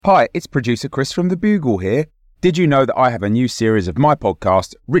Hi, it's producer Chris from The Bugle here. Did you know that I have a new series of my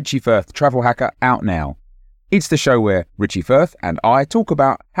podcast, Richie Firth Travel Hacker, out now? It's the show where Richie Firth and I talk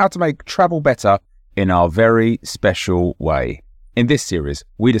about how to make travel better in our very special way. In this series,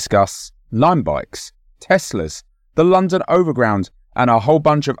 we discuss Lime bikes, Teslas, the London Overground, and a whole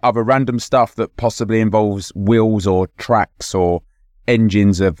bunch of other random stuff that possibly involves wheels or tracks or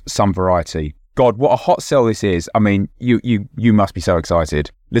engines of some variety. God, what a hot sell this is. I mean, you must be so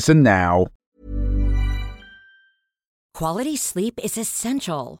excited. Listen now. Quality sleep is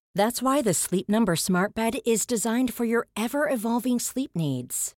essential. That's why the Sleep Number Smart Bed is designed for your ever-evolving sleep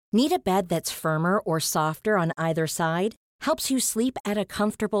needs. Need a bed that's firmer or softer on either side? Helps you sleep at a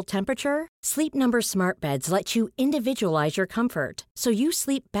comfortable temperature? Sleep Number Smart Beds let you individualize your comfort, so you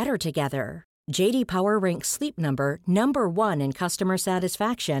sleep better together. J.D. Power ranks Sleep Number number one in customer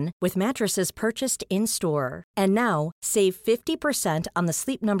satisfaction with mattresses purchased in-store. And now, save 50% on the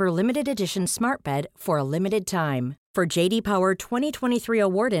Sleep Number Limited Edition Smart Bed for a limited time. For J.D. Power 2023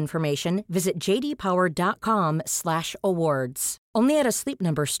 award information, visit jdpower.com/awards. Only at a Sleep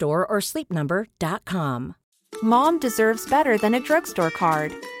Number store or sleepnumber.com. Mom deserves better than a drugstore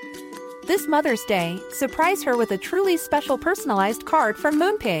card. This Mother's Day, surprise her with a truly special personalized card from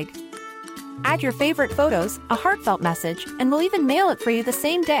Moonpig. Add your favorite photos, a heartfelt message, and we'll even mail it for you the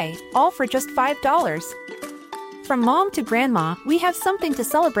same day, all for just $5. From mom to grandma, we have something to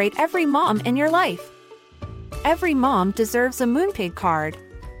celebrate every mom in your life. Every mom deserves a Moonpig card.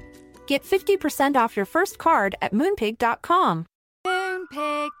 Get 50% off your first card at moonpig.com.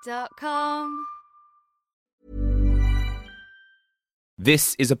 Moonpig.com.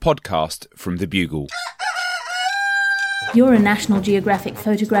 This is a podcast from The Bugle. You're a National Geographic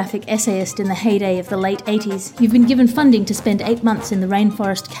photographic essayist in the heyday of the late 80s. You've been given funding to spend 8 months in the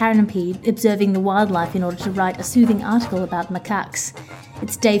rainforest Karampede observing the wildlife in order to write a soothing article about macaques.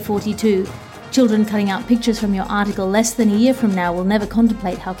 It's day 42. Children cutting out pictures from your article less than a year from now will never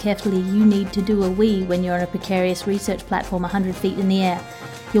contemplate how carefully you need to do a wee when you're on a precarious research platform 100 feet in the air.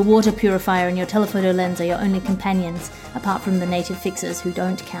 Your water purifier and your telephoto lens are your only companions, apart from the native fixers who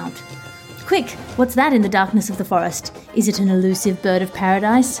don't count. Quick, what's that in the darkness of the forest? Is it an elusive bird of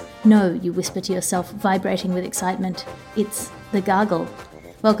paradise? No, you whisper to yourself, vibrating with excitement. It's the Gargle.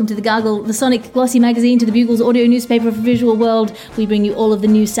 Welcome to The Gargle, the sonic, glossy magazine to the Bugle's audio newspaper for visual world. We bring you all of the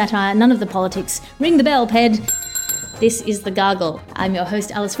news satire, none of the politics. Ring the bell, Ped. This is The Gargle. I'm your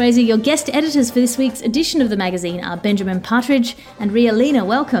host, Alice Fraser. Your guest editors for this week's edition of the magazine are Benjamin Partridge and Ria Lena.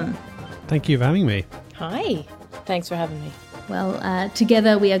 Welcome. Thank you for having me. Hi. Thanks for having me. Well,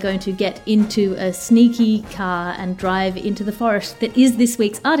 together we are going to get into a sneaky car and drive into the forest that is this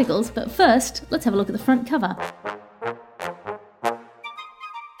week's articles, but first, let's have a look at the front cover.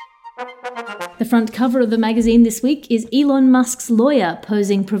 The front cover of the magazine this week is Elon Musk's lawyer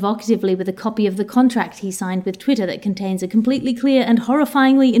posing provocatively with a copy of the contract he signed with Twitter that contains a completely clear and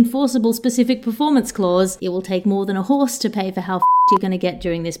horrifyingly enforceable specific performance clause. It will take more than a horse to pay for how you're going to get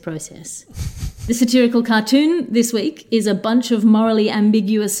during this process. The satirical cartoon this week is a bunch of morally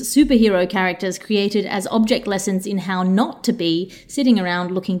ambiguous superhero characters created as object lessons in how not to be, sitting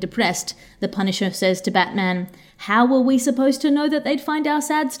around looking depressed. The Punisher says to Batman, "How were we supposed to know that they'd find our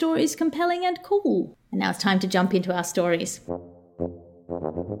sad stories compelling and cool?" And now it's time to jump into our stories.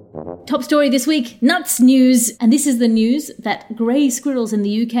 Top story this week, nuts news. And this is the news that grey squirrels in the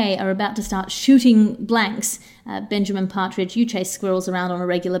UK are about to start shooting blanks. Benjamin Partridge, you chase squirrels around on a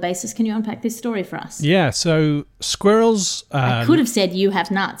regular basis. Can you unpack this story for us? Yeah, so squirrels... I could have said you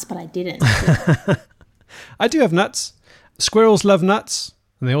have nuts, but I didn't. I do have nuts. Squirrels love nuts,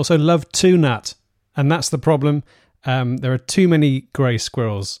 and they also love to nut. And that's the problem. There are too many grey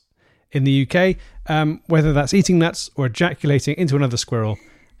squirrels in the UK. Whether that's eating nuts or ejaculating into another squirrel,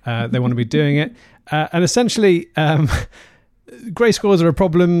 they want to be doing it. And essentially, grey squirrels are a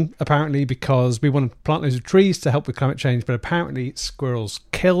problem, apparently, because we want to plant loads of trees to help with climate change, but apparently squirrels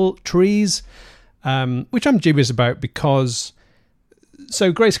kill trees, which I'm dubious about because...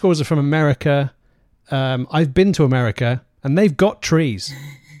 So grey squirrels are from America. I've been to America, and they've got trees.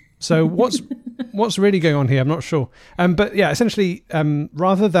 So what's really going on here? I'm not sure. But yeah, essentially,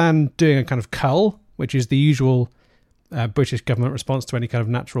 rather than doing a kind of cull, which is the usual British government response to any kind of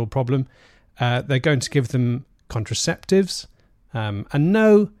natural problem, they're going to give them contraceptives. And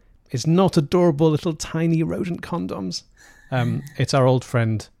no, it's not adorable little tiny rodent condoms. It's our old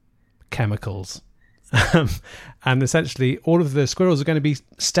friend, chemicals. And essentially, all of the squirrels are going to be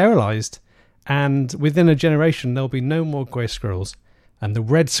sterilised. And within a generation, there'll be no more grey squirrels. And the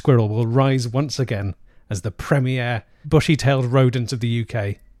red squirrel will rise once again as the premier bushy-tailed rodent of the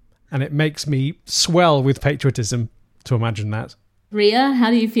UK. And it makes me swell with patriotism to imagine that. Ria, how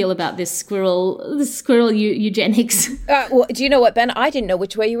do you feel about this squirrel eugenics? Well, do you know what, Ben? I didn't know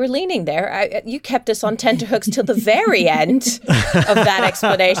which way you were leaning there. You kept us on tenterhooks till the very end of that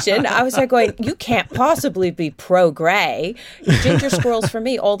explanation. I was there going, you can't possibly be pro-grey. Ginger squirrels for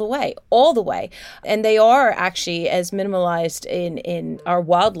me all the way. And they are actually as minimalized in our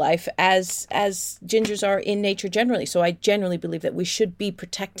wildlife as gingers are in nature generally. So I generally believe that we should be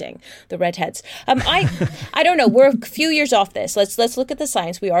protecting the redheads. I don't know. We're a few years off this. Let's look at the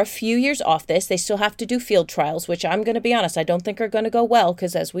science. We are a few years off this. They still have to do field trials, which I'm going to be honest, I don't think are going to go well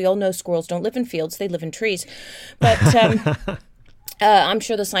because, as we all know, squirrels don't live in fields. They live in trees. But I'm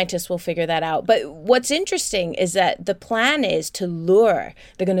sure the scientists will figure that out. But what's interesting is that the plan is they're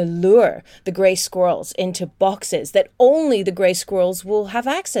going to lure the gray squirrels into boxes that only the gray squirrels will have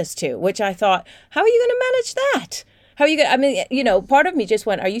access to, which I thought, how are you going to manage that? How are you going to, I mean, part of me just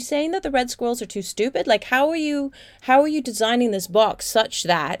went, are you saying that the red squirrels are too stupid? Like, how are you designing this box such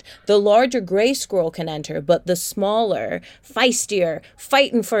that the larger gray squirrel can enter, but the smaller, feistier,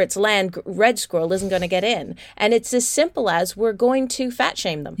 fighting for its land red squirrel isn't going to get in? And it's as simple as we're going to fat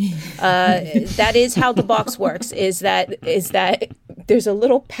shame them. That is how the box works, is that there's a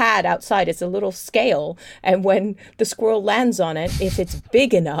little pad outside. It's a little scale. And when the squirrel lands on it, if it's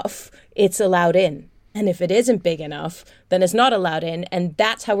big enough, it's allowed in. And if it isn't big enough, then it's not allowed in. And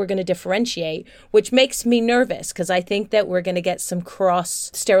that's how we're going to differentiate, which makes me nervous because I think that we're going to get some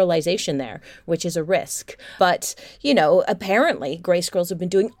cross sterilization there, which is a risk. But, apparently gray squirrels have been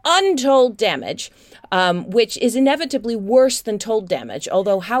doing untold damage, which is inevitably worse than told damage.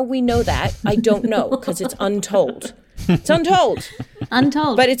 Although how we know that, I don't know because it's untold. It's untold.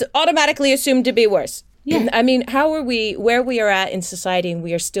 Untold. But it's automatically assumed to be worse. Yeah. I mean, where we are at in society, and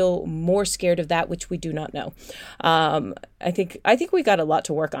we are still more scared of that which we do not know. I think we got a lot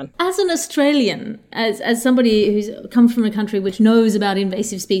to work on. As an Australian, as somebody who's come from a country which knows about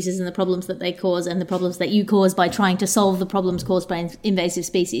invasive species and the problems that they cause and the problems that you cause by trying to solve the problems caused by invasive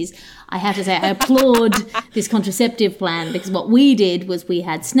species, I have to say I applaud this contraceptive plan, because what we did was we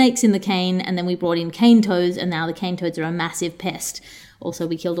had snakes in the cane and then we brought in cane toads, and now the cane toads are a massive pest. Also,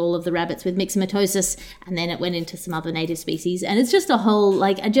 we killed all of the rabbits with myxomatosis, and then it went into some other native species. And it's just a whole,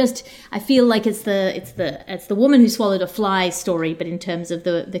 I feel like it's the woman who swallowed a fly story, but in terms of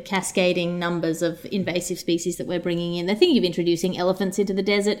the cascading numbers of invasive species that we're bringing in. They're thinking of introducing elephants into the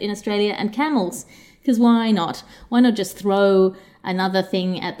desert in Australia and camels, because why not? Why not just throw another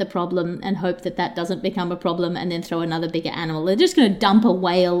thing at the problem and hope that doesn't become a problem, and then throw another bigger animal? They're just going to dump a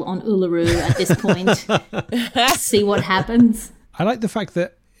whale on Uluru at this point. See what happens. I like the fact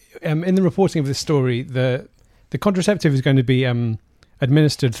that in the reporting of this story, the contraceptive is going to be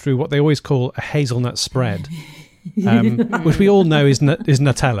administered through what they always call a hazelnut spread, which we all know is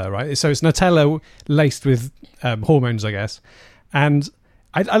Nutella, right? So it's Nutella laced with hormones, I guess. And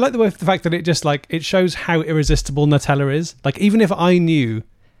I like the fact that it shows how irresistible Nutella is. Like, even if I knew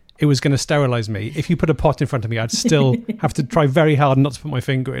it was going to sterilize me, if you put a pot in front of me, I'd still have to try very hard not to put my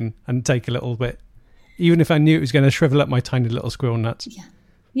finger in and take a little bit. Even if I knew it was going to shrivel up my tiny little squirrel nuts.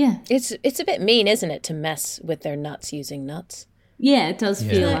 Yeah. It's a bit mean, isn't it, to mess with their nuts using nuts? Yeah, it does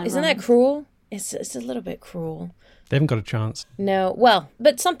feel like Isn't that cruel? It's a little bit cruel. They haven't got a chance. No, well,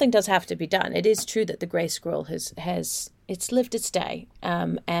 but something does have to be done. It is true that the grey squirrel has it's lived its day,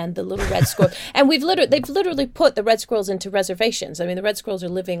 and the little red squirrel. And they've literally put the red squirrels into reservations. I mean, the red squirrels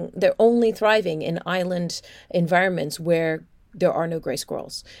they're only thriving in island environments where there are no gray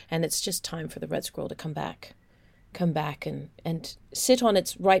squirrels, and it's just time for the red squirrel to come back and sit on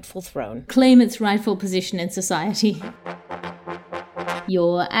its rightful throne. Claim its rightful position in society.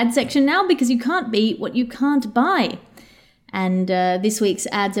 Your ad section now, because you can't beat what you can't buy. And this week's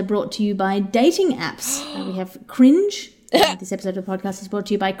ads are brought to you by dating apps. We have Cringe. This episode of the podcast is brought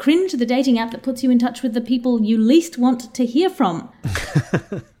to you by Cringe, the dating app that puts you in touch with the people you least want to hear from.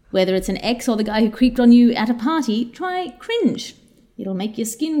 Whether it's an ex or the guy who creeped on you at a party, try Cringe. It'll make your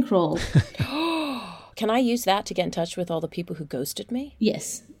skin crawl. Can I use that to get in touch with all the people who ghosted me?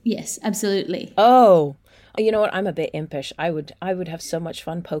 Yes, absolutely. Oh, you know what? I'm a bit impish. I would have so much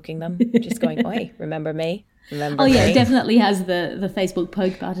fun poking them. Just going, oi, remember me? Remember me? It definitely has the Facebook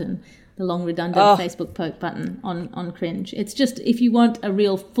poke button, the long redundant Facebook poke button on Cringe. It's just, if you want a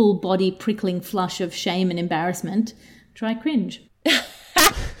real full body prickling flush of shame and embarrassment, try Cringe.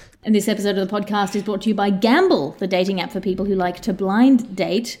 And this episode of the podcast is brought to you by Gamble, the dating app for people who like to blind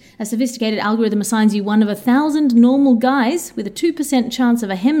date. A sophisticated algorithm assigns you one of 1,000 normal guys with a 2% chance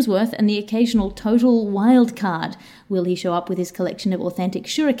of a Hemsworth and the occasional total wild card. Will he show up with his collection of authentic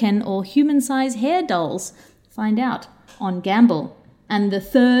shuriken or human-size hair dolls? Find out on Gamble. And the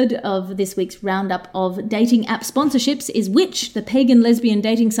third of this week's roundup of dating app sponsorships is Witch, the pagan lesbian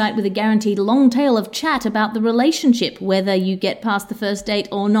dating site with a guaranteed long tail of chat about the relationship. Whether you get past the first date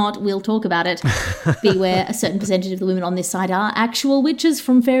or not, we'll talk about it. Beware, a certain percentage of the women on this site are actual witches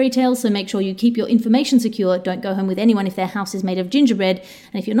from fairy tales, so make sure you keep your information secure. Don't go home with anyone if their house is made of gingerbread.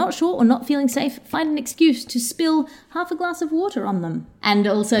 And if you're not sure or not feeling safe, find an excuse to spill half a glass of water on them. And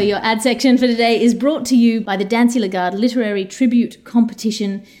also your ad section for today is brought to you by the Dancy Lagarde Literary Tribute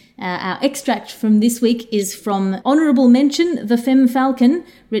Competition. Our extract from this week is from Honourable Mention, The Femme Falcon,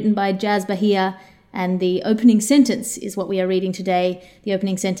 written by Jazz Bahia, and the opening sentence is what we are reading today. The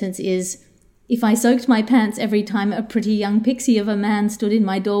opening sentence is, "If I soaked my pants every time a pretty young pixie of a man stood in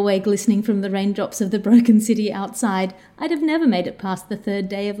my doorway glistening from the raindrops of the broken city outside, I'd have never made it past the third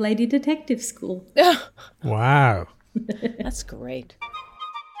day of Lady Detective School." Wow. That's great.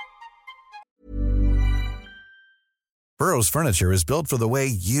 Burrow's furniture is built for the way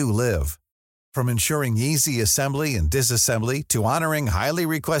you live. From ensuring easy assembly and disassembly to honoring highly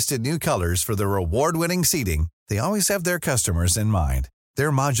requested new colors for their award-winning seating, they always have their customers in mind.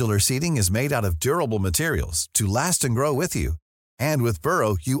 Their modular seating is made out of durable materials to last and grow with you. And with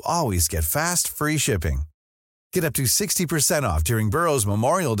Burrow, you always get fast, free shipping. Get up to 60% off during Burrow's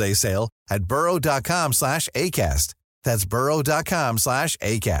Memorial Day sale at burrow.com/ACAST. That's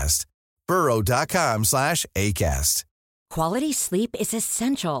burrow.com/ACAST. burrow.com/ACAST. Quality sleep is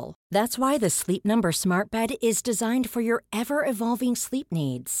essential. That's why the Sleep Number Smart Bed is designed for your ever-evolving sleep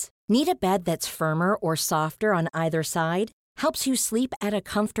needs. Need a bed that's firmer or softer on either side? Helps you sleep at a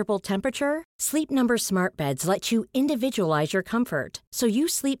comfortable temperature? Sleep Number Smart Beds let you individualize your comfort, so you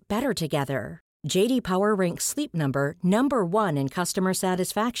sleep better together. J.D. Power ranks Sleep Number number 1 in customer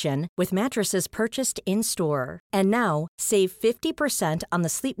satisfaction with mattresses purchased in-store. And now, save 50% on the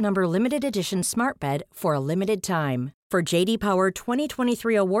Sleep Number Limited Edition Smart Bed for a limited time. For J.D. Power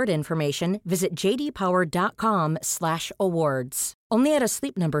 2023 award information, visit jdpower.com/awards. Only at a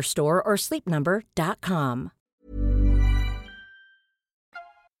Sleep Number store or sleepnumber.com.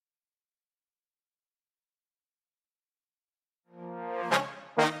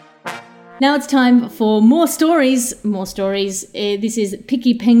 Now it's time for more stories. This is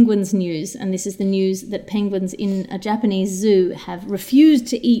Picky Penguins news, and this is the news that penguins in a Japanese zoo have refused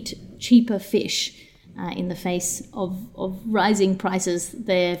to eat cheaper fish in the face of rising prices.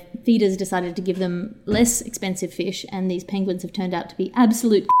 Their feeders decided to give them less expensive fish, and these penguins have turned out to be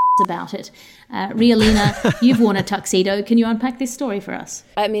absolute about it. Rialina, you've worn a tuxedo. Can you unpack this story for us?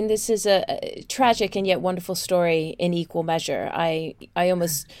 I mean, this is a tragic and yet wonderful story in equal measure. I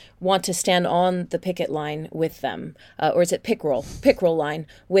almost want to stand on the picket line with them. Or is it pickerel line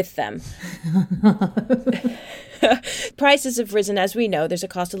with them? Prices have risen, as we know. There's a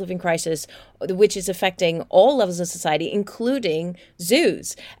cost of living crisis, which is affecting all levels of society, including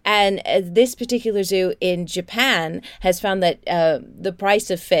zoos. And this particular zoo in Japan has found that the price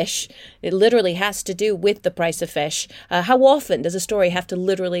of fish, it literally has to do with the price of fish. How often does a story have to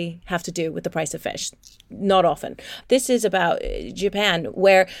do with the price of fish? Not often. This is about Japan,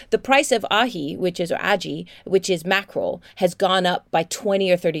 where the price of aji, which is mackerel, has gone up by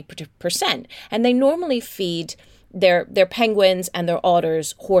 20 or 30%. And they normally feed their penguins and their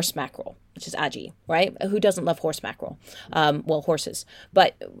otters horse mackerel, which is aji, right? Who doesn't love horse mackerel? Well, horses,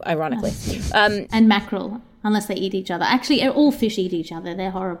 but ironically. And mackerel, unless they eat each other. Actually, all fish eat each other.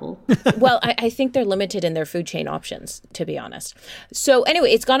 They're horrible. Well, I think they're limited in their food chain options, to be honest. So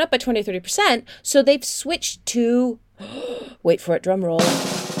anyway, it's gone up by 20, 30%. So they've switched to, wait for it, drum roll.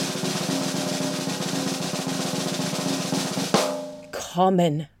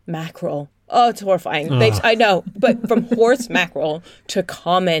 Common mackerel. Oh, it's horrifying. I know, but from horse mackerel to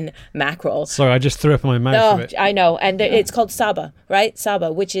common mackerel. Sorry, I just threw up in my mouth. Oh, I know. And it's called saba, right?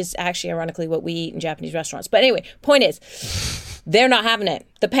 Saba, which is actually, ironically, what we eat in Japanese restaurants. But anyway, point is, they're not having it.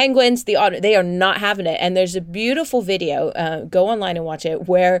 The penguins, the otter, they are not having it. And there's a beautiful video, go online and watch it,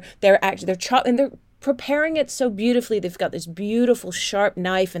 where they're preparing it so beautifully. They've got this beautiful sharp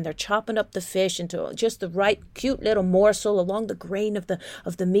knife, and they're chopping up the fish into just the right cute little morsel along the grain of the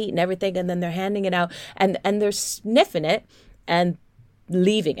meat and everything, and then they're handing it out, and they're sniffing it and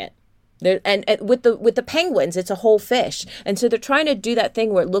leaving it. And with the penguins, it's a whole fish, and so they're trying to do that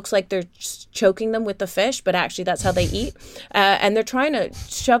thing where it looks like they're choking them with the fish, but actually that's how they eat. And they're trying to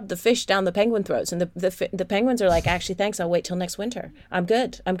shove the fish down the penguin throats, and the penguins are like, actually, thanks, I'll wait till next winter. I'm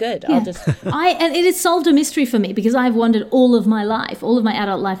good. Yeah. I'll just. And it has solved a mystery for me, because I've wondered all of my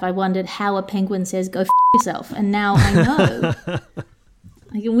adult life, I wondered how a penguin says "go f*** yourself," and now I know.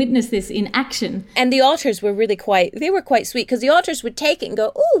 I can witness this in action. And the otters were really quite sweet, because the otters would take it and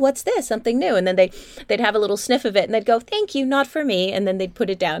go, "Oh, what's this? Something new." And then they'd have a little sniff of it and they'd go, "Thank you, not for me." And then they'd put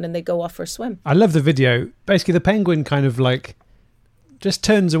it down and they'd go off for a swim. I love the video. Basically, the penguin kind of like just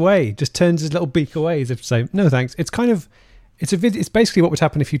turns away, just turns his little beak away as if to say, "No, thanks." It's kind of, it's basically what would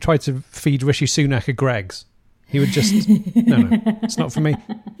happen if you tried to feed Rishi Sunak a Greggs. He would just, no, it's not for me.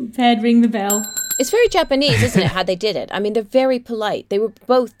 Pad, ring the bell. It's very Japanese, isn't it, how they did it? I mean, they're very polite. They were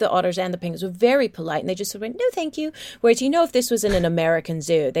both, the otters and the penguins were very polite, and they just went, "No, thank you." Whereas, if this was in an American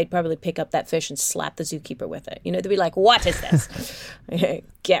zoo, they'd probably pick up that fish and slap the zookeeper with it. They'd be like, "What is this?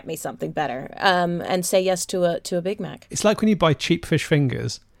 Get me something better." And say yes to a Big Mac. It's like when you buy cheap fish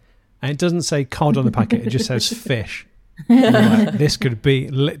fingers, and it doesn't say cod on the packet, it just says fish. Like, this could be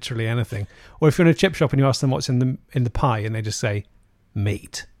literally anything. Or if you're in a chip shop and you ask them what's in the pie, and they just say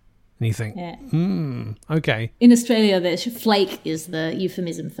meat, and you think, okay. In Australia, flake is the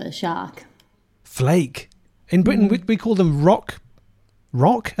euphemism for shark. Flake. In Britain, we call them rock.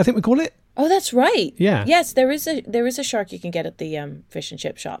 I think we call it. Oh, that's right. Yeah. Yes, there is a shark you can get at the fish and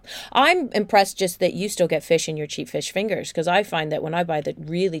chip shop. I'm impressed just that you still get fish in your cheap fish fingers, because I find that when I buy the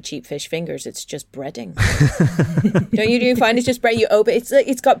really cheap fish fingers, it's just breading. Don't you find it's just bread? You open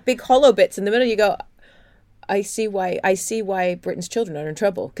it's got big hollow bits in the middle. You go, I see why Britain's children are in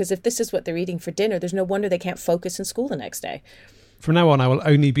trouble, because if this is what they're eating for dinner, there's no wonder they can't focus in school the next day. From now on, I will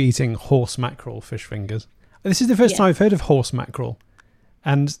only be eating horse mackerel fish fingers. This is the first time I've heard of horse mackerel.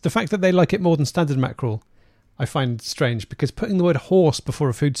 And the fact that they like it more than standard mackerel, I find strange, because putting the word horse before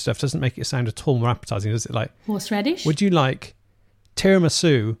a foodstuff doesn't make it sound at all more appetizing, does it? Like horseradish? Would you like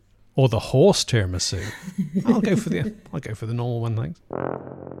tiramisu or the horse tiramisu? I'll go for the normal one, thanks.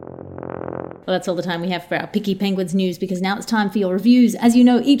 Well, that's all the time we have for our Picky Penguins news, because now it's time for your reviews. As you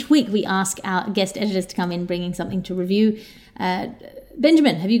know, each week we ask our guest editors to come in bringing something to review.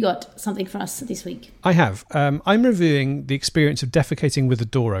 Benjamin, have you got something for us this week? I have. I'm reviewing the experience of defecating with the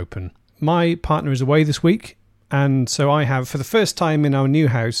door open. My partner is away this week, and so I have, for the first time in our new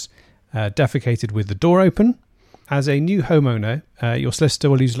house, defecated with the door open. As a new homeowner, your solicitor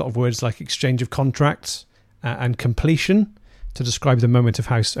will use a lot of words like exchange of contracts and completion to describe the moment of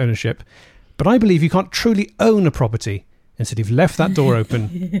house ownership. But I believe you can't truly own a property until you've left that door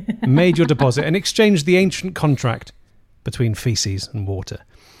open, made your deposit, and exchanged the ancient contract between feces and water.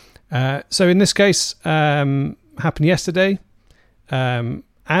 So in this case, happened yesterday.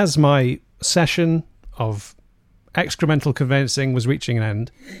 As my session of excremental conveyancing was reaching an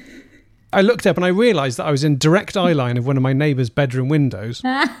end, I looked up and I realised that I was in direct eye line of one of my neighbour's bedroom windows.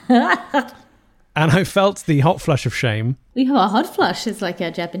 And I felt the hot flush of shame. We have a hot flush. It's like a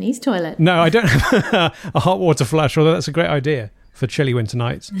Japanese toilet. No, I don't have a hot water flush, although that's a great idea for chilly winter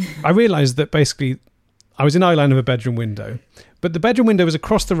nights. I realised that basically I was in eye line of a bedroom window, but the bedroom window was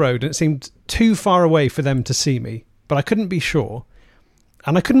across the road and it seemed too far away for them to see me, but I couldn't be sure.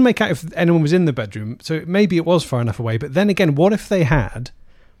 And I couldn't make out if anyone was in the bedroom, so maybe it was far enough away. But then again, what if they had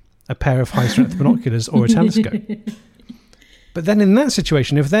a pair of high-strength binoculars or a telescope? But then in that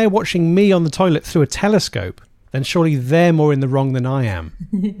situation, if they're watching me on the toilet through a telescope, then surely they're more in the wrong than I am.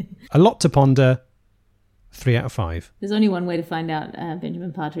 A lot to ponder. 3 out of 5. There's only one way to find out,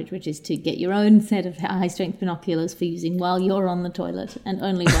 Benjamin Partridge, which is to get your own set of high-strength binoculars for using while you're on the toilet, and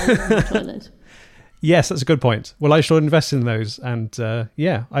only while you're on the toilet. Yes, that's a good point. Well, I shall invest in those, and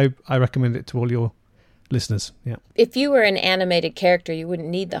I recommend it to all your listeners. Yeah. If you were an animated character, you wouldn't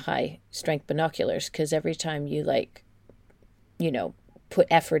need the high-strength binoculars, because every time you put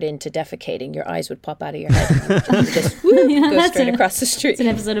effort into defecating, your eyes would pop out of your head and you just go straight across the street. It's an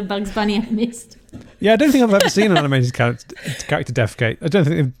episode of Bugs Bunny I missed. Yeah, I don't think I've ever seen an animated character defecate. I don't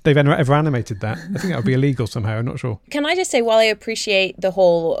think they've ever animated that. I think that would be illegal somehow. I'm not sure. Can I just say, while I appreciate the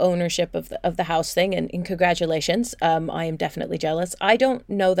whole ownership of the house thing, and congratulations, I am definitely jealous. I don't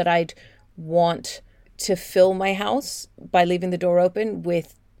know that I'd want to fill my house by leaving the door open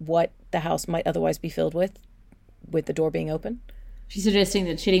with what the house might otherwise be filled with the door being open. She's suggesting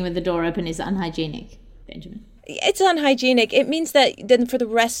that shitting with the door open is unhygienic, Benjamin. It's unhygienic. It means that then for the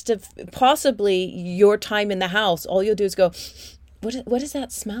rest of possibly your time in the house, all you'll do is go, what does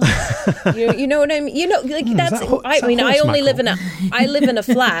that smell? You know what I mean? I only live in a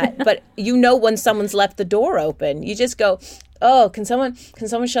flat, but when someone's left the door open, you just go, oh, can someone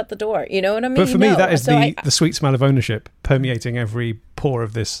shut the door? You know what I mean? But for me, that is the sweet smell of ownership permeating every pore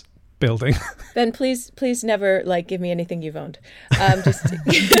of this building. Then please never give me anything you've owned.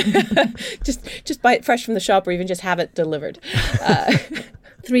 Just buy it fresh from the shop, or even just have it delivered.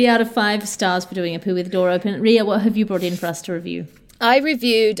 3 out of 5 stars for doing a poo with the door open. Ria, what have you brought in for us to review? I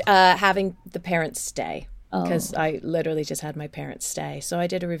reviewed having the parents stay. because I literally just had my parents stay. So I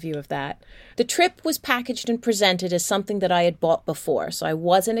did a review of that. The trip was packaged and presented as something that I had bought before, so I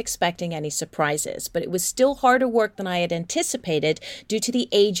wasn't expecting any surprises, but it was still harder work than I had anticipated due to the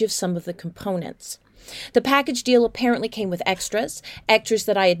age of some of the components. The package deal apparently came with extras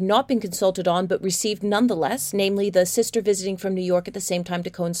that I had not been consulted on but received nonetheless, namely the sister visiting from New York at the same time to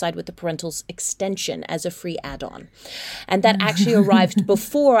coincide with the parental's extension as a free add-on. And that actually arrived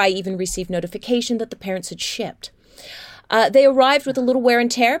before I even received notification that the parents had shipped. They arrived with a little wear and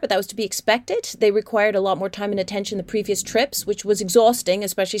tear, but that was to be expected. They required a lot more time and attention the previous trips, which was exhausting,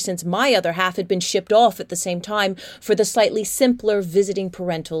 especially since my other half had been shipped off at the same time for the slightly simpler visiting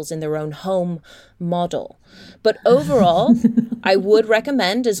parentals in their own home model. But overall, I would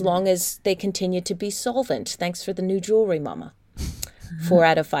recommend, as long as they continue to be solvent. Thanks for the new jewelry, Mama. 4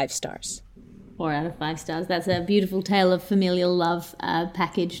 out of 5 stars. 4 out of 5 stars. That's a beautiful tale of familial love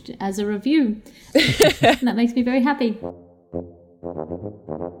packaged as a review. That makes me very happy.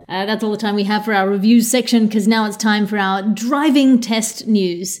 That's all the time we have for our reviews section, because now it's time for our driving test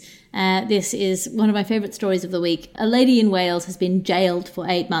news. This is one of my favourite stories of the week. A lady in Wales has been jailed for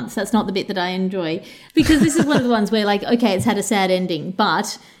 8 months. That's not the bit that I enjoy, because this is one of the ones where, like, okay, it's had a sad ending,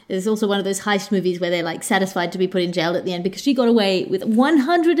 but it's also one of those heist movies where they're, like, satisfied to be put in jail at the end, because she got away with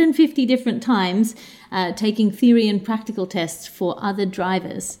 150 different times taking theory and practical tests for other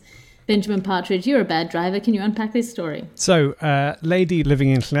drivers. Benjamin Partridge, you're a bad driver. Can you unpack this story? So, a lady living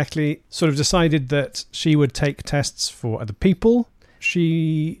in Llanelli sort of decided that she would take tests for other people.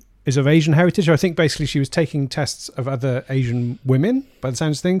 She is of Asian heritage. I think basically she was taking tests of other Asian women, by the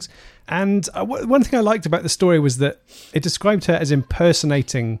sounds of things. And one thing I liked about the story was that it described her as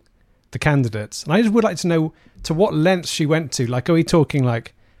impersonating the candidates. And I just would like to know to what lengths she went to. Like, are we talking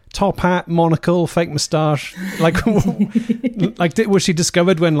like top hat, monocle, fake moustache? Like, was she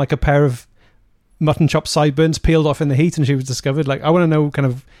discovered when like a pair of mutton chop sideburns peeled off in the heat and she was discovered? Like, I want to know kind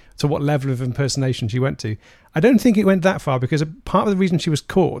of to what level of impersonation she went to. I don't think it went that far, because part of the reason she was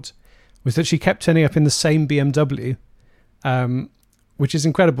caught was that she kept turning up in the same BMW, which is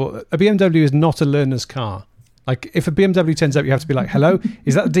incredible. A BMW is not a learner's car. Like, if a BMW turns up, you have to be like, hello,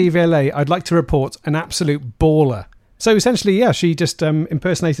 is that the DVLA? I'd like to report an absolute baller. So essentially, yeah, she just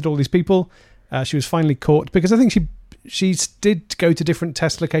impersonated all these people. She was finally caught, because I think she did go to different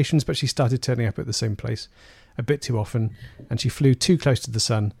test locations, but she started turning up at the same place a bit too often, and she flew too close to the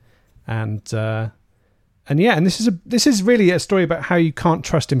sun. And this is really a story about how you can't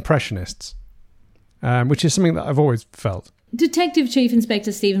trust impressionists, which is something that I've always felt. Detective Chief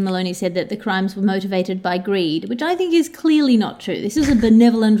Inspector Stephen Maloney said that the crimes were motivated by greed, which I think is clearly not true. This is a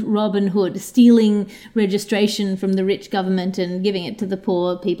benevolent Robin Hood stealing registration from the rich government and giving it to the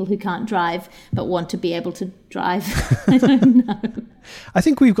poor people who can't drive but want to be able to drive. I don't know. I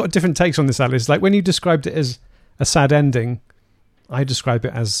think we've got different takes on this, Alice. Like, when you described it as a sad ending, I describe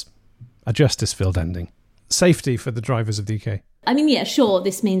it as a justice-filled ending. Safety for the drivers of the UK. I mean, yeah, sure,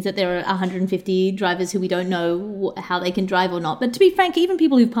 this means that there are 150 drivers who we don't know how they can drive or not. But to be frank, even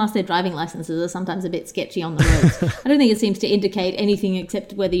people who've passed their driving licenses are sometimes a bit sketchy on the roads. I don't think it seems to indicate anything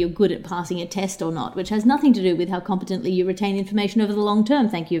except whether you're good at passing a test or not, which has nothing to do with how competently you retain information over the long term.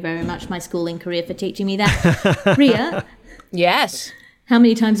 Thank you very much, my schooling career, for teaching me that. Ria? Yes. How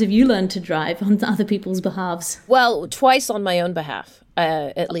many times have you learned to drive on other people's behalves? Well, twice on my own behalf,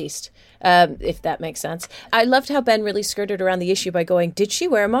 at least. If that makes sense. I loved how Ben really skirted around the issue by going, did she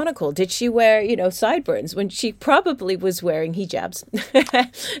wear a monocle? Did she wear, sideburns? When she probably was wearing hijabs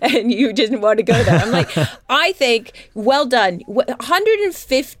and you didn't want to go there. I'm like, I think, well done.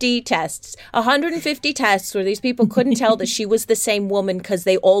 150 tests where these people couldn't tell that she was the same woman because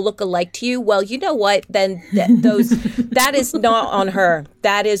they all look alike to you. Well, you know what? Then that is not on her.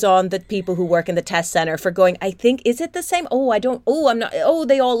 That is on the people who work in the test center for going, I think, is it the same? I'm not. Oh,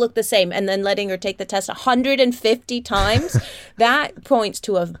 they all look the same. And then letting her take the test 150 times, that points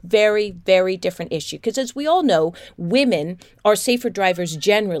to a very, very different issue. Because as we all know, women are safer drivers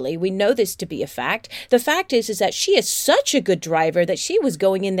generally. We know this to be a fact. The fact is that she is such a good driver that she was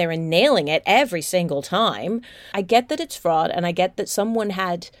going in there and nailing it every single time. I get that it's fraud, and I get that someone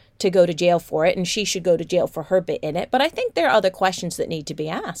had to go to jail for it, and she should go to jail for her bit in it. But I think there are other questions that need to be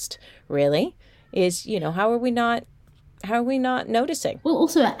asked, really, is, how are we not noticing? Well,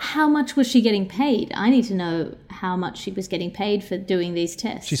 also, how much was she getting paid? I need to know how much she was getting paid for doing these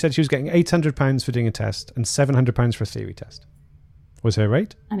tests. She said she was getting £800 for doing a test and £700 for a theory test. was her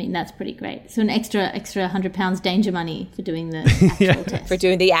rate. I mean, that's pretty great. So an extra £100 danger money for doing the actual test. For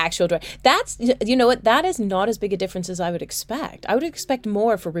doing the actual drive. That's, you know what, that is not as big a difference as I would expect. I would expect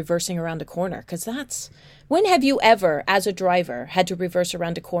more for reversing around a corner, because that's... When have you ever, as a driver, had to reverse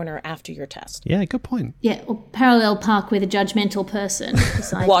around a corner after your test? Yeah, good point. Yeah, or parallel park with a judgmental person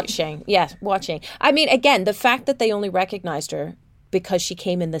beside Watching. Yes, watching. I mean, again, the fact that they only recognized her because she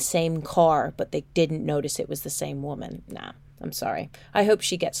came in the same car, but they didn't notice it was the same woman. Nah, I'm sorry. I hope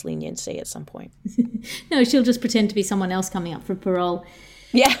she gets leniency at some point. No, she'll just pretend to be someone else coming up for parole.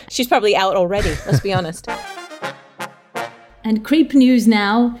 Yeah, she's probably out already, let's be honest. And creep news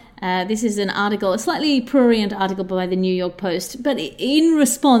now. This is an article, a slightly prurient article by the New York Post, but in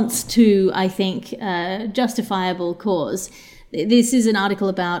response to, I think, justifiable cause. This is an article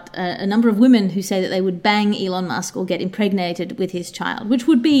about a number of women who say that they would bang Elon Musk or get impregnated with his child, which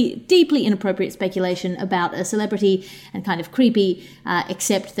would be deeply inappropriate speculation about a celebrity and kind of creepy,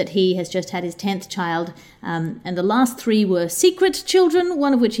 except that he has just had his 10th child. And the last 3 were secret children,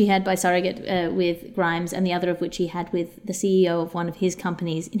 one of which he had by surrogate with Grimes, and the other of which he had with the CEO of one of his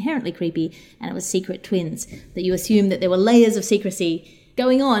companies, inherently creepy, and it was secret twins, that you assume that there were layers of secrecy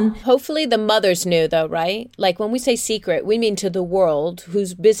going on. Hopefully the mothers knew, though, right? Like, when we say secret, we mean to the world,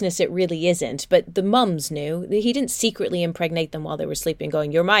 whose business it really isn't. But the mums knew. He didn't secretly impregnate them while they were sleeping,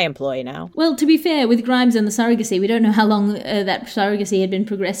 going, you're my employee now. Well, to be fair, with Grimes and the surrogacy, we don't know how long that surrogacy had been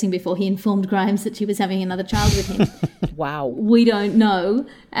progressing before he informed Grimes that she was having another child with him. Wow. We don't know.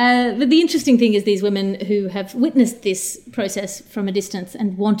 But the interesting thing is these women who have witnessed this process from a distance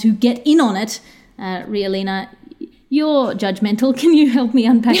and want to get in on it, Rialina, you're judgmental. Can you help me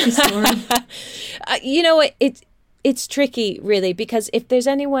unpack the story? You know, it's tricky, really, because if there's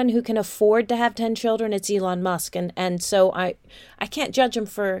anyone who can afford to have 10 children, it's Elon Musk. And so I can't judge him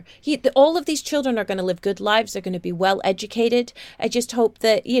for... all of these children are going to live good lives. They're going to be well educated. I just hope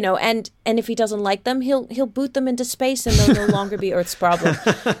that, you know, and if he doesn't like them, he'll boot them into space and they'll no longer be Earth's problem.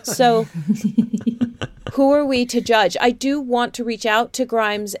 So... who are we to judge? I do want to reach out to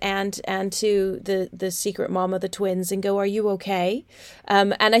Grimes and to the secret mom of the twins and go, are you okay?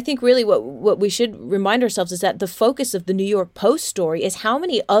 And I think really what we should remind ourselves is that the focus of the New York Post story is how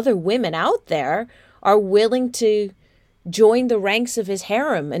many other women out there are willing to join the ranks of his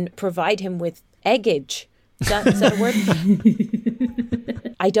harem and provide him with eggage. Is that a word?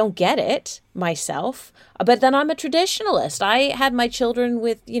 I don't get it myself, but then I'm a traditionalist. I had my children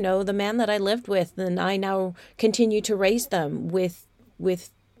with, you know, the man that I lived with, and I now continue to raise them with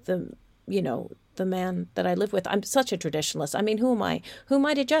the, you know, the man that I live with. I'm such a traditionalist. I mean, who am I? Who am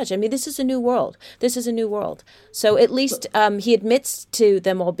I to judge? I mean, this is a new world. This is a new world. So at least he admits to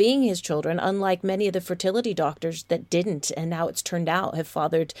them all being his children, unlike many of the fertility doctors that didn't, and now it's turned out have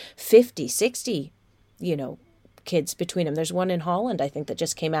fathered 50, 60, you know, kids between them. There's one in Holland, I think, that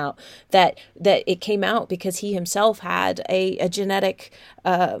just came out that it came out because he himself had a genetic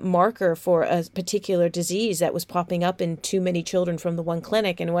marker for a particular disease that was popping up in too many children from the one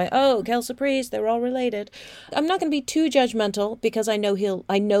clinic, and went, oh, Kelsey Priest, they're all related. I'm not going to be too judgmental because I know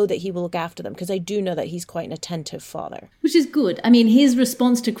that he will look after them, because I do know that he's quite an attentive father. Which is good. I mean, his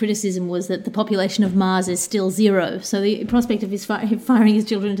response to criticism was that the population of Mars is still 0, so the prospect of his firing his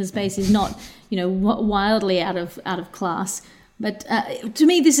children into space is not, you know, wildly out of class. But to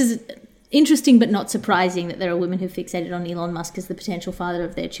me, this is interesting but not surprising that there are women who fixated on Elon Musk as the potential father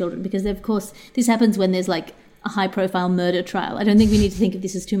of their children, because, of course, this happens when there's like a high-profile murder trial. I don't think we need to think of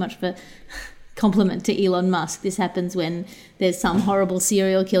this as too much of a compliment to Elon Musk. This happens when there's some horrible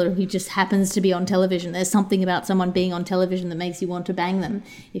serial killer who just happens to be on television. There's something about someone being on television that makes you want to bang them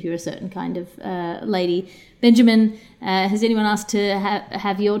if you're a certain kind of lady. Benjamin, has anyone asked to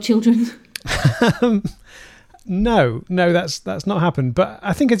have your children? No, that's not happened. But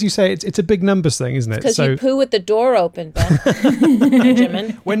I think, as you say, it's a big numbers thing, isn't it? Because you poo with the door open,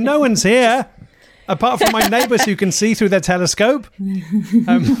 Benjamin. When no one's here, apart from my neighbours who can see through their telescope.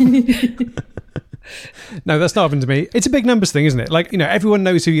 No, that's not happened to me. It's a big numbers thing, isn't it? Like, you know, everyone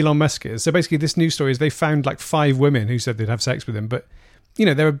knows who Elon Musk is. So basically, this news story is they found like 5 women who said they'd have sex with him, but you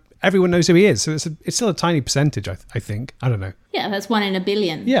know, everyone knows who he is, so it's still a tiny percentage. I think. I don't know. Yeah, that's 1 in a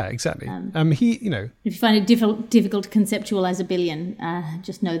billion. Yeah, exactly. He, you know, if you find it difficult to conceptualize a billion,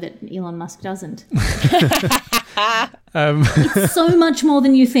 just know that Elon Musk doesn't. It's so much more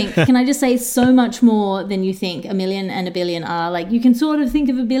than you think. Can I just say, it's so much more than you think. A million and a billion are like, you can sort of think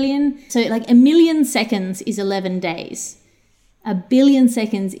of a billion. So like a million seconds is 11 days. A billion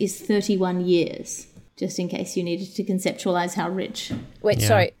seconds is 31 years. Just in case you needed to conceptualize how rich. Wait,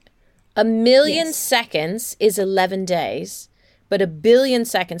 sorry. A million seconds is 11 days, but a billion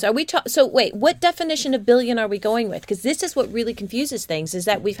seconds. Are we so wait, what definition of billion are we going with? Because this is what really confuses things, is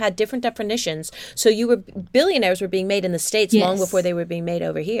that we've had different definitions. So billionaires were being made in the States long before they were being made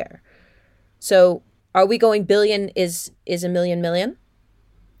over here. So are we going billion is a million?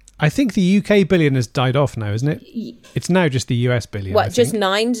 I think the UK billion has died off now, isn't it? It's now just the US billion. What, just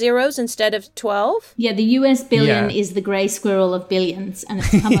 9 zeros instead of 12? Yeah, the US billion is the grey squirrel of billions, and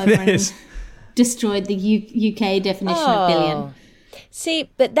it's come over and destroyed the UK definition of billion.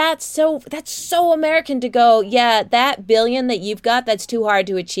 See, but that's so American to go, yeah, that billion that you've got, that's too hard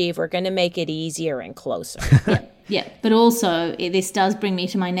to achieve. We're going to make it easier and closer. Yeah, but also this does bring me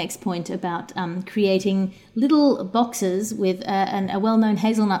to my next point about creating little boxes with a well-known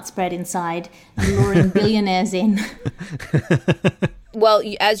hazelnut spread inside and luring billionaires in. Well,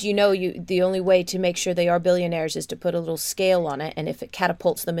 as you know, the only way to make sure they are billionaires is to put a little scale on it, and if it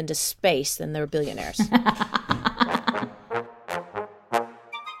catapults them into space, then they're billionaires.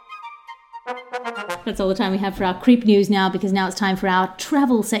 That's all the time we have for our creep news now, because now it's time for our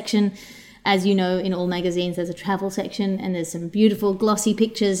travel section. As you know, in all magazines, there's a travel section, and there's some beautiful glossy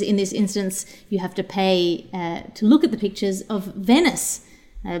pictures. In this instance, you have to pay to look at the pictures of Venice.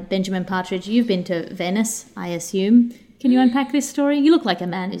 Benjamin Partridge, you've been to Venice, I assume. Can you unpack this story? You look like a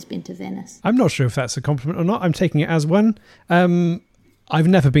man who's been to Venice. I'm not sure if that's a compliment or not. I'm taking it as one. I've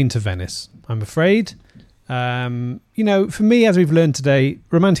never been to Venice, I'm afraid. For me, as we've learned today,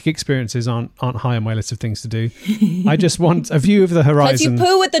 romantic experiences aren't high on my list of things to do. I just want a view of the horizon. Because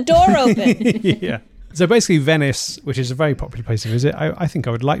you poo with the door open. Yeah. So basically Venice, which is a very popular place to visit, I think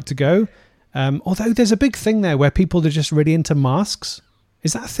I would like to go. Although there's a big thing there where people are just really into masks.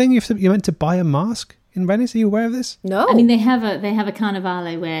 Is that a thing? You're meant to buy a mask in Venice? Are you aware of this? No. I mean, they have a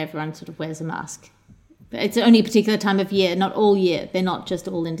carnevale where everyone sort of wears a mask. But it's only a particular time of year, not all year. They're not just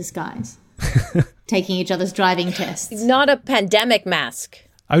all in disguise. Taking each other's driving tests. Not a pandemic mask.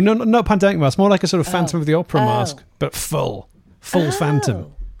 Oh, no, not pandemic mask. More like a sort of Phantom of the Opera mask, but full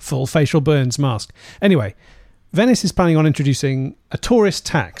Phantom, full facial burns mask. Anyway, Venice is planning on introducing a tourist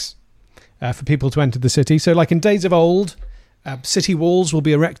tax for people to enter the city. So like in days of old, city walls will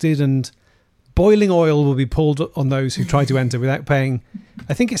be erected and boiling oil will be poured on those who try to enter without paying,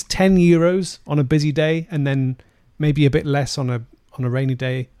 I think it's 10 euros on a busy day, and then maybe a bit less on a rainy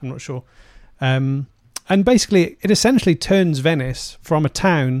day. I'm not sure. And basically, it essentially turns Venice from a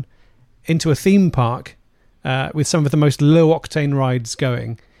town into a theme park with some of the most low-octane rides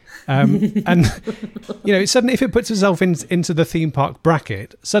going. And, suddenly, if it puts itself into the theme park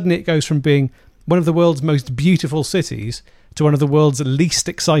bracket, suddenly it goes from being one of the world's most beautiful cities to one of the world's least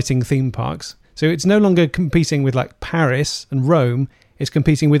exciting theme parks. So it's no longer competing with, like, Paris and Rome. It's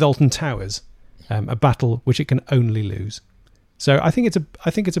competing with Alton Towers, a battle which it can only lose. So I think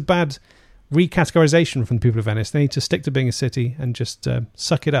it's a bad recategorization from the people of Venice. They need to stick to being a city and just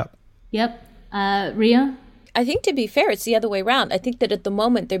suck it up. Yep. Ria? I think, to be fair, it's the other way around. I think that at the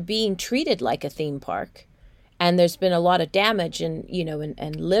moment they're being treated like a theme park, and there's been a lot of damage and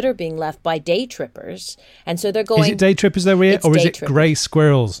litter being left by day trippers, and so they're going. Is it day trippers though, Ria, or is it grey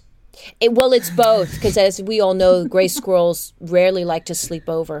squirrels? It's both, because as we all know, grey squirrels rarely like to sleep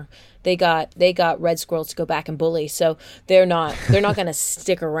over. They got red squirrels to go back and bully, so they're not going to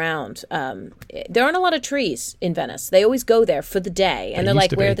stick around. There aren't a lot of trees in Venice. They always go there for the day, and they're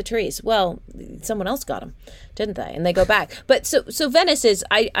like, "Where are the trees?" Well, someone else got them, didn't they? And they go back. But so Venice is.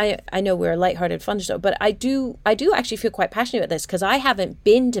 I know we're a lighthearted fun show, but I do actually feel quite passionate about this, because I haven't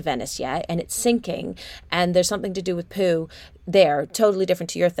been to Venice yet, and it's sinking, and there's something to do with poo there, totally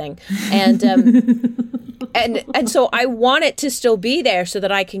different to your thing, and. And so I want it to still be there so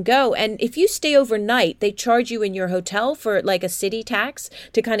that I can go. And if you stay overnight, they charge you in your hotel for like a city tax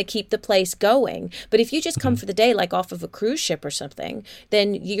to kind of keep the place going. But if you just come for the day, like off of a cruise ship or something,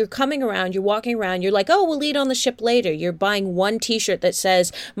 then you're coming around, you're walking around, you're like, oh, we'll eat on the ship later. You're buying one T-shirt that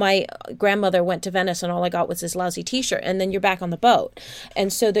says, my grandmother went to Venice and all I got was this lousy T-shirt. And then you're back on the boat.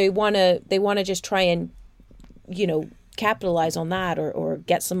 And so they want to just try and, capitalize on that or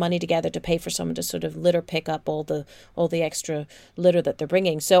get some money together to pay for someone to sort of litter pick up all the extra litter that they're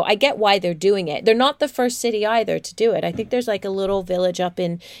bringing. So I get why they're doing it. They're not the first city either to do it. I think there's like a little village up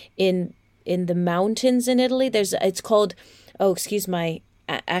in the mountains in Italy. It's called, excuse my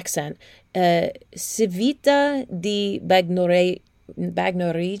accent, Civita di Bagnoregio.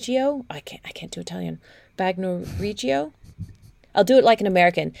 I can't do Italian. Bagnoregio. I'll do it like an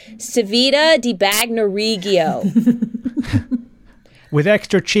American. Civita di Bagnoregio. With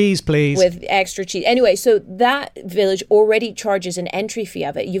extra cheese, please. With extra cheese. Anyway, so that village already charges an entry fee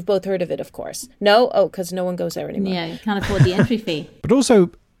of it. You've both heard of it, of course. No? Oh, because no one goes there anymore. Yeah, you can't afford the entry fee. But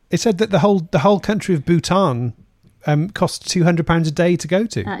also, it said that the whole country of Bhutan costs £200 a day to go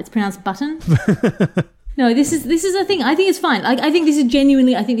to. It's pronounced button. No, this is a thing. I think it's fine. I think this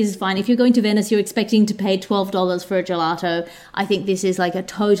is fine. If you're going to Venice, you're expecting to pay $12 for a gelato. I think this is like a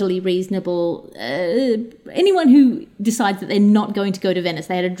totally reasonable. Anyone who decides that they're not going to go to Venice,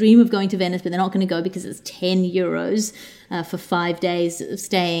 they had a dream of going to Venice, but they're not going to go because it's €10 for 5 days of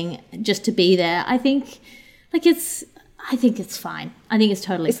staying just to be there. I think it's fine. I think it's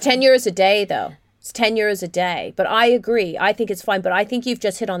totally. It's €10 a day, though. It's €10 a day. But I agree. I think it's fine. But I think you've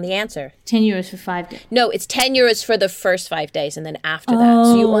just hit on the answer. €10 for 5 days. No, it's €10 for the first 5 days, and then after that.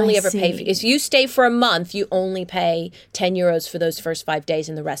 So you only ever pay. If you stay for a month, you only pay €10 for those first 5 days,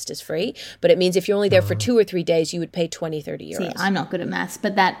 and the rest is free. But it means if you're only there for 2 or 3 days, you would pay €20-30. See, I'm not good at maths,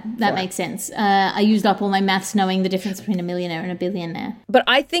 but that makes sense. I used up all my maths knowing the difference between a millionaire and a billionaire. But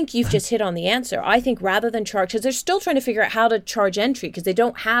I think you've just hit on the answer. I think rather than charge, because they're still trying to figure out how to charge entry, because they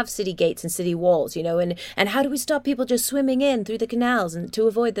don't have city gates and city walls, and how do we stop people just swimming in through the canals and to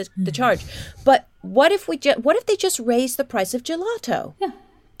avoid the charge? But what if they just raise the price of gelato? Yeah.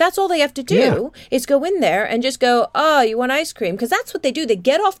 That's all they have to do is go in there and just go, oh, you want ice cream? Because that's what they do. They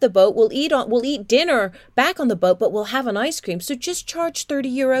get off the boat. We'll eat dinner back on the boat, but we'll have an ice cream. So just charge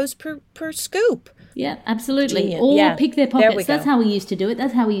 €30 per scoop. Yeah, absolutely. Genius. Or pick their pockets. That's go. how we used to do it.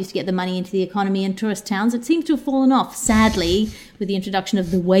 That's how we used to get the money into the economy in tourist towns. It seems to have fallen off, sadly, with the introduction of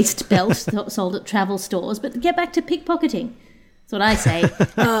the waste belt sold at travel stores. But get back to pickpocketing. That's what I say.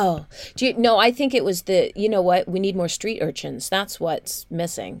 I think it was you know what? We need more street urchins. That's what's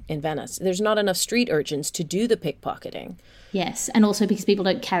missing in Venice. There's not enough street urchins to do the pickpocketing. Yes, and also because people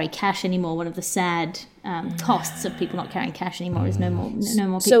don't carry cash anymore. One of the sad costs of people not carrying cash anymore is no more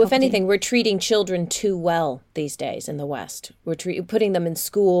pickpocketing. So if anything, we're treating children too well these days in the West. We're putting them in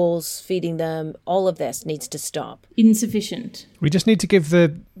schools, feeding them. All of this needs to stop. Insufficient. We just need to give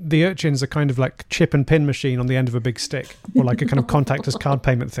the urchins a kind of like chip and pin machine on the end of a big stick, or like a kind of contactless card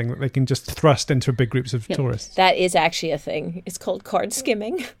payment thing that they can just thrust into big groups of tourists. That is actually a thing. It's called card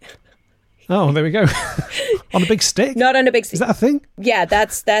skimming. Oh, there we go. On a big stick? Not on a big stick. Is that a thing? Yeah,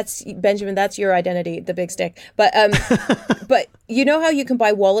 that's Benjamin, that's your identity, the big stick. But but you know how you can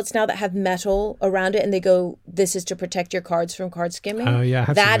buy wallets now that have metal around it and they go, this is to protect your cards from card skimming? Oh, yeah.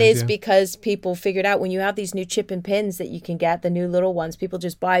 That is because people figured out when you have these new chip and pins that you can get, the new little ones, people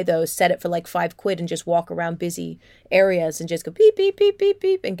just buy those, set it for like £5 and just walk around busy areas and just go beep, beep, beep, beep,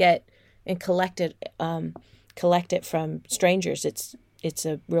 beep and collect it from strangers. It's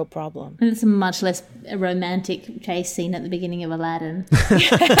a real problem. And it's a much less romantic chase scene at the beginning of Aladdin.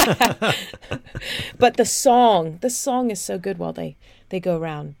 But the song is so good while they go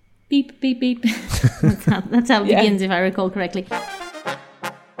around. Beep, beep, beep. That's how it begins, if I recall correctly.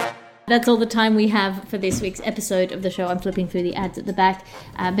 That's all the time we have for this week's episode of the show. I'm flipping through the ads at the back.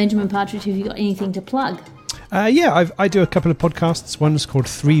 Benjamin Partridge, have you got anything to plug? I do a couple of podcasts. One's called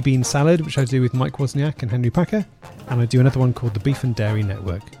 3 Bean Salad, which I do with Mike Wozniak and Henry Packer. And I do another one called the Beef and Dairy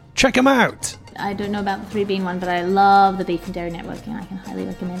Network. Check them out! I don't know about the 3 Bean one, but I love the Beef and Dairy Network and I can highly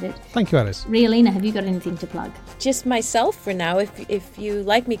recommend it. Thank you, Alice. Rialina, have you got anything to plug? Just myself for now. If you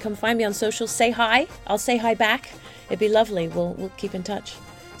like me, come find me on social. Say hi. I'll say hi back. It'd be lovely. We'll keep in touch.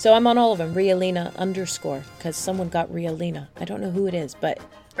 So I'm on all of them, Rialina _ because someone got Rialina. I don't know who it is, but...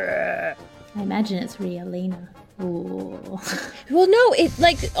 I imagine it's Rialina. Ooh. Well, no,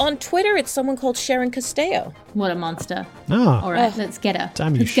 on Twitter, it's someone called Sharon Castello. What a monster. Ah. All right, let's get her.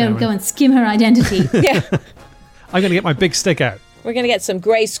 Damn you, let's Sharon. go and skim her identity. Yeah. I'm going to get my big stick out. We're going to get some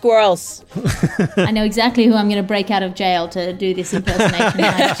grey squirrels. I know exactly who I'm going to break out of jail to do this impersonation.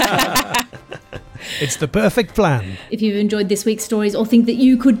 It's the perfect plan. If you've enjoyed this week's stories or think that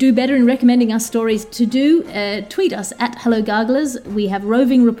you could do better in recommending us stories to do, tweet us at Hello Garglers. We have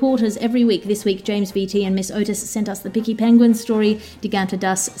roving reporters every week. This week, James BT and Miss Otis sent us the Picky Penguin story, Diganta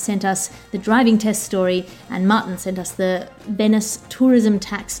Das sent us the driving test story, and Martin sent us the Venice tourism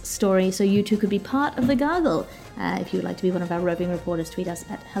tax story, so you too could be part of the Gargle. If you would like to be one of our roving reporters, tweet us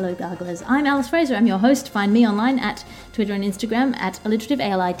at Hello Garglers. I'm Alice Fraser. I'm your host. Find me online at Twitter and Instagram at alliterative,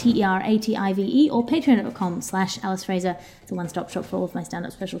 ALITERATIVE, or patreon.com/Alice Fraser. It's a one-stop shop for all of my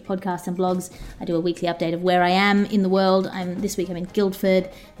stand-up specials, podcasts and blogs. I do a weekly update of where I am in the world. This week I'm in Guildford.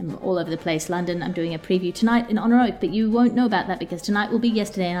 I'm all over the place, London. I'm doing a preview tonight in Honor Oak, but you won't know about that because tonight will be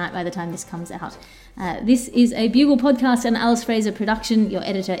yesterday night by the time this comes out. This is a Bugle podcast and Alice Fraser production. Your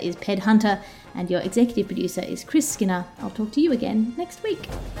editor is Ped Hunter, and your executive producer is Chris Skinner. I'll talk to you again next week.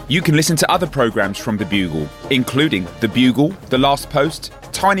 You can listen to other programmes from The Bugle, including The Bugle, The Last Post,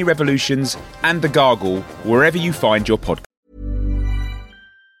 Tiny Revolutions, and The Gargle, wherever you find your podcast.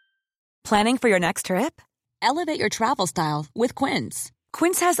 Planning for your next trip? Elevate your travel style with Quince.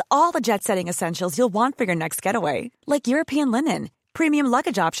 Quince has all the jet-setting essentials you'll want for your next getaway, like European linen, premium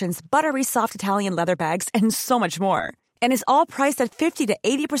luggage options, buttery soft Italian leather bags, and so much more. And is all priced at 50 to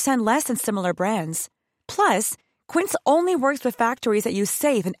 80% less than similar brands. Plus, Quince only works with factories that use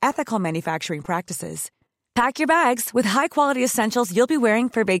safe and ethical manufacturing practices. Pack your bags with high-quality essentials you'll be wearing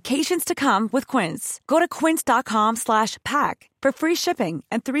for vacations to come with Quince. Go to quince.com/pack for free shipping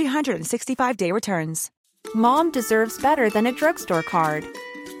and 365-day returns. Mom deserves better than a drugstore card.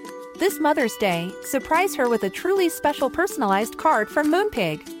 This Mother's Day, surprise her with a truly special personalized card from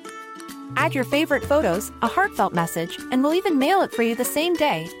Moonpig. Add your favorite photos, a heartfelt message, and we'll even mail it for you the same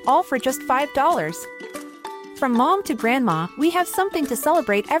day, all for just $5. From mom to grandma, we have something to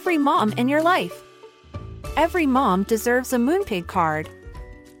celebrate every mom in your life. Every mom deserves a Moonpig card.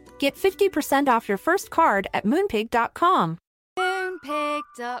 Get 50% off your first card at moonpig.com.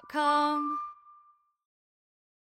 Moonpig.com